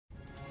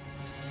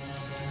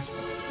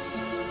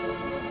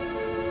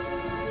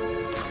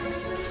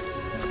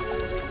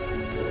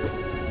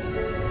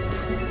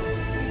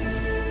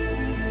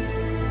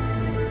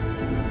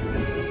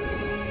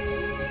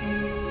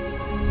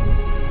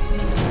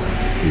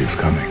is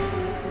coming.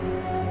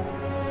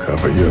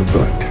 Cover your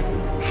butt.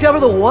 Cover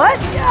the what?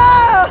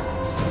 Yeah!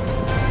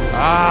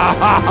 Ah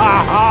ha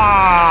ha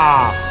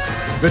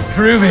ha!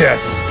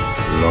 Vitruvius!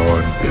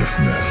 Lord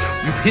Business.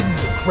 You've hidden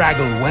the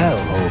Craggle well,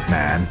 old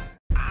man.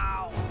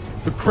 Ow.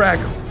 The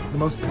Craggle, the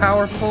most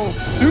powerful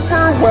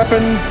super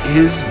weapon,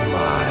 is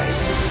mine.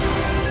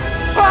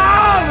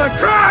 Ah, the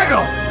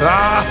Craggle!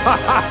 Ah ha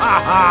ha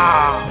ha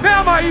ha!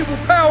 Now my evil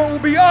power will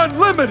be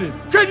unlimited!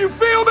 Can you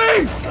feel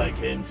me? I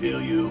can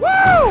feel you.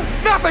 Woo!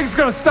 Nothing's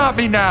gonna stop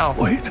me now!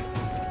 Wait,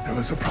 there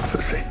was a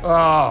prophecy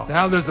Oh,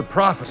 now there's a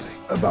prophecy.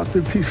 about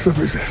the piece of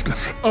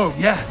resistance. Oh,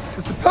 yes.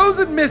 The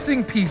supposed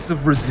missing piece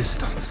of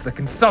resistance that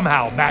can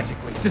somehow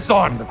magically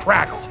disarm the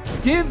Craggle.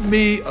 Give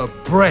me a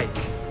break.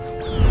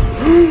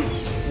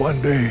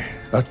 One day,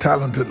 a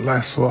talented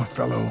Lassaw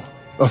fellow,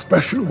 a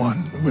special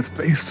one with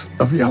face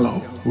of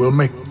yellow, will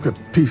make the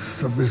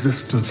piece of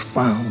resistance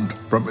found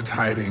from its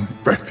hiding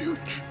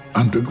refuge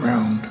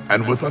underground.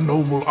 And with a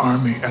noble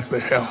army at the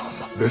helm,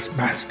 this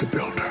master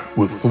builder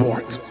will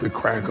thwart the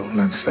Craggle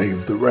and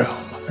save the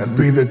realm, and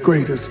be the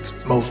greatest,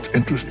 most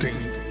interesting,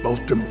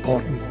 most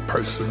important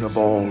person of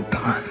all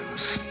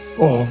times.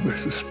 All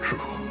this is true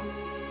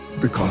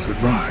because it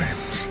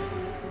rhymes.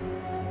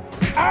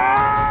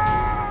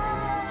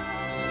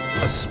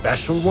 A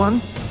special one?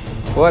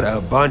 What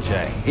a bunch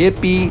of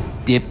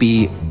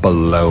hippy-dippy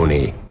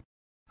baloney.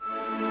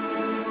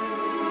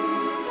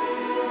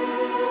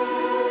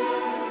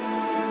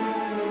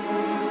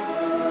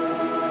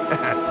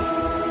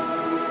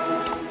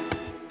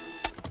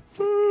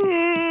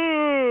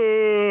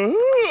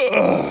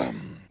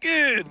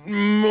 Good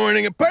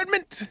morning,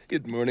 apartment.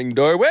 Good morning,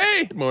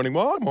 doorway. Good morning,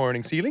 wall. Good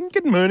morning, ceiling.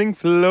 Good morning,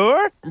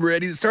 floor.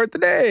 Ready to start the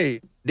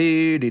day.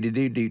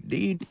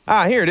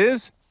 Ah, here it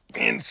is.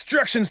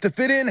 Instructions to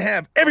fit in,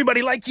 have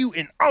everybody like you,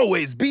 and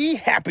always be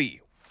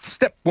happy.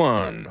 Step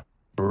 1,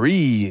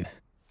 breathe.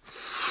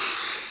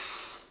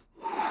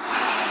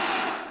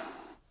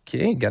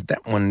 Okay, got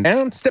that one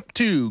down. Step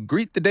 2,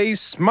 greet the day,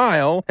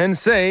 smile, and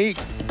say,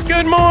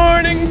 good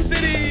morning,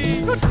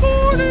 city. Good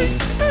morning,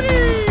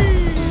 city.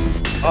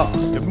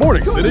 Good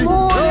morning, city. Good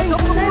morning,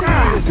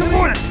 City. Good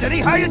morning, City.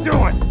 How you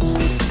doing?